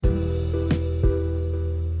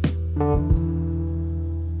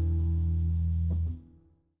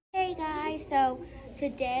So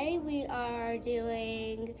today we are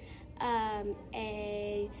doing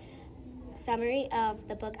a summary of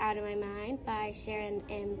the book Out of My Mind by Sharon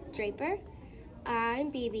M. Draper.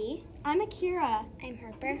 I'm BB. I'm Akira. I'm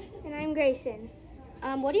Harper. And I'm Grayson.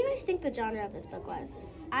 What do you guys think the genre of this book was?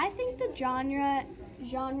 I think the genre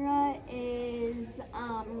is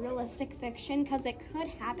realistic fiction because it could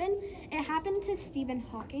happen. It happened to Stephen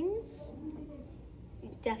Hawking's.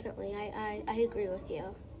 Definitely, I agree with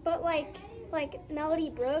you. But like Melody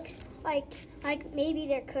Brooks, like maybe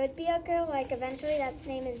there could be a girl, like eventually that's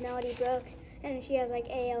name is Melody Brooks and she has like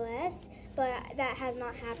ALS, but that has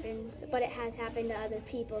not happened, but it has happened to other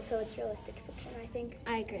people, so it's realistic fiction, I think.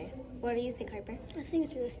 I agree. What do you think, Harper? I think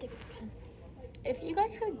it's realistic fiction. If you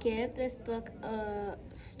guys could give this book a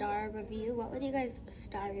star review, what would you guys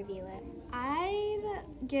star review it? I'd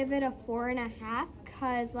give it a 4.5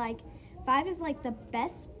 because 5 is the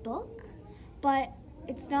best book, but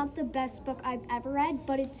it's not the best book I've ever read,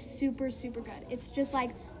 but it's super, super good. It's just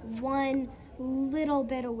one little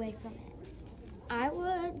bit away from it. I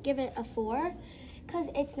would give it a 4 because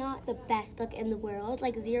it's not the best book in the world.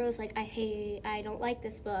 0 is I don't like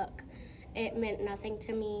this book. It meant nothing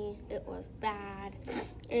to me. It was bad.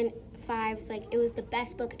 And 5's it was the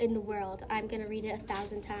best book in the world. I'm going to read it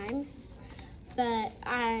 1,000 times, but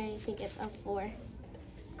I think it's a 4.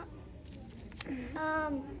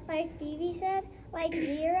 Like Phoebe said,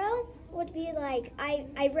 0 would be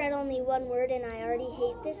I read only one word and I already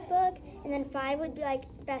hate this book, and then 5 would be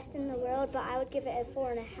best in the world, but I would give it a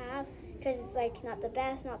 4.5 because it's not the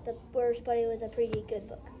best, not the worst, but it was a pretty good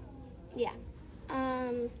book. Yeah.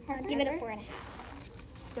 I'd give it a 4.5.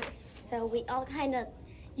 Nice. So we all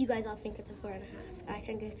you guys all think it's a 4.5. I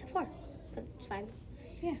think it's a 4, but it's fine.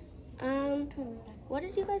 Yeah. Totally fine. What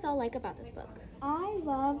did you guys all like about this book? I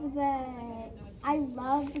loved that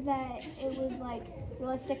it was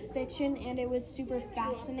realistic fiction and it was super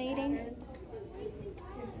fascinating.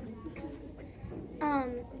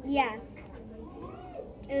 Yeah.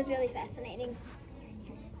 It was really fascinating.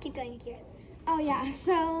 Keep going, Akira. Oh yeah,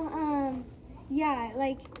 so yeah,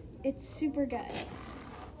 it's super good.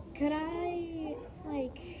 Could I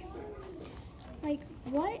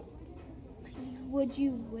what would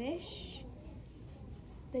you wish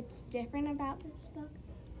that's different about this book?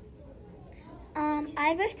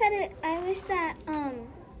 I wish that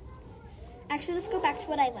actually let's go back to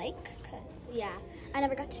what I like, because I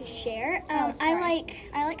never got to share. I like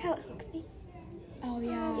how it hooks me. Oh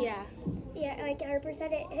yeah. Yeah, like Harper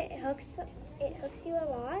said, it hooks you a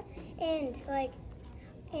lot, and I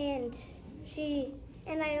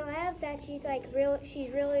love that she's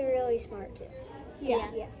really, really smart too. Yeah.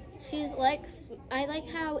 She's I like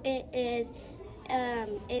how it is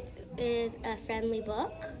a friendly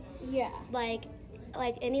book. Yeah. Like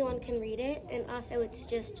anyone can read it, and also it's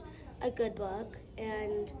just a good book,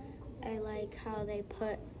 and I like how they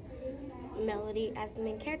put Melody as the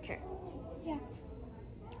main character. Yeah.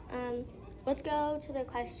 Let's go to the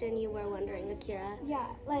question you were wondering, Akira. Yeah,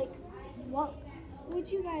 what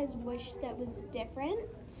would you guys wish that was different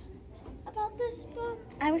about this book?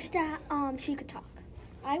 I wish that she could talk.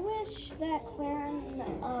 I wish that Claire and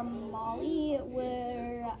Molly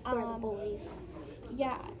were the bullies.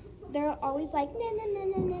 Yeah, they're always nah, nah, nah,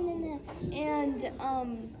 nah, nah, nah. And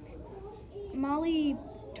Molly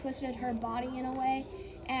twisted her body in a way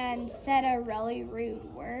and said a really rude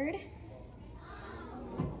word.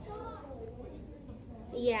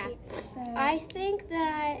 Yeah. So I think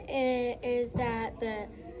that it is that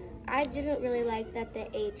I didn't really like that the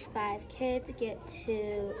H5 kids get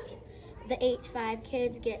to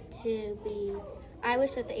be. I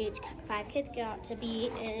wish that the H5 kids got to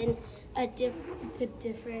be in the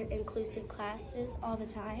different inclusive classes all the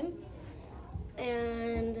time.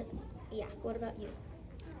 And yeah, what about you,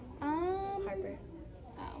 Harper?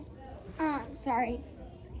 Sorry.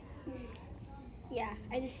 Yeah,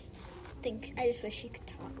 I just wish she could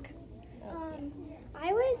talk.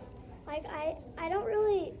 I was I don't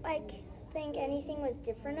really think anything was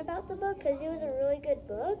different about the book because it was a really good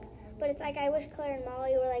book, but it's I wish Claire and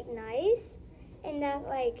Molly were nice, and that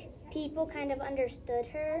people kind of understood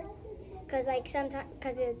her, because sometimes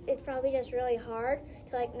it's probably just really hard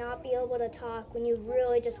to not be able to talk when you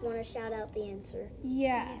really just want to shout out the answer.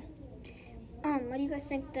 Yeah. What do you guys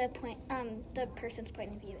think the person's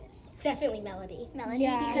point of view is? Definitely Melody.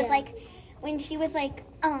 Because when she was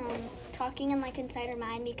talking and inside her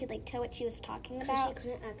mind, we could tell what she was talking about. She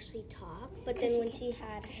couldn't actually talk, but then when she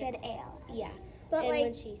had ALS. Yeah. But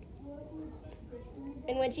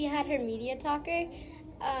when she had her media talker,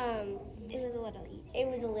 it was a little easier. It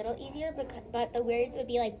was a little easier, but the words would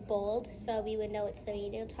be bold, so we would know it's the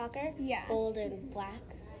media talker. Yeah. Bold and black.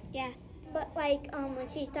 Yeah. but like when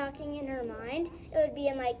she's talking in her mind, it would be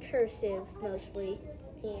in like cursive mostly.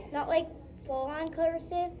 Yeah. Not like full on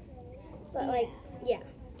cursive, but like yeah.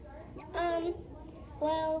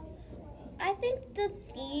 Well, I think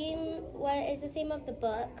what is the theme of the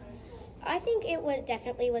book? I think it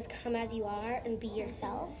was come as you are and be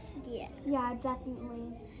yourself. Yeah. Yeah,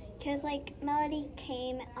 definitely. Because, like, Melody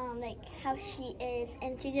came, like, how she is,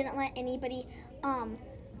 and she didn't let anybody,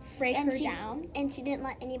 Break her down. And she didn't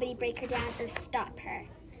let anybody break her down or stop her.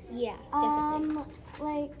 Yeah,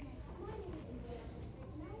 definitely.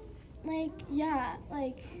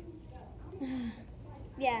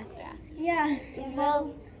 Yeah.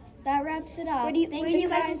 Well, that wraps it up. Thank Thank you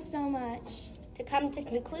guys so much. To come to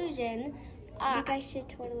conclusion, you guys should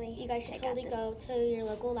totally go to your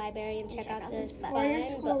local library and check out this book. Or your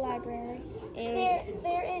fun school book. library. And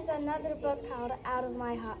There is another book called Out of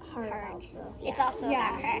My Heart also. It's also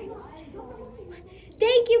about her.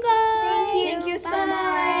 thank you guys. Thank you.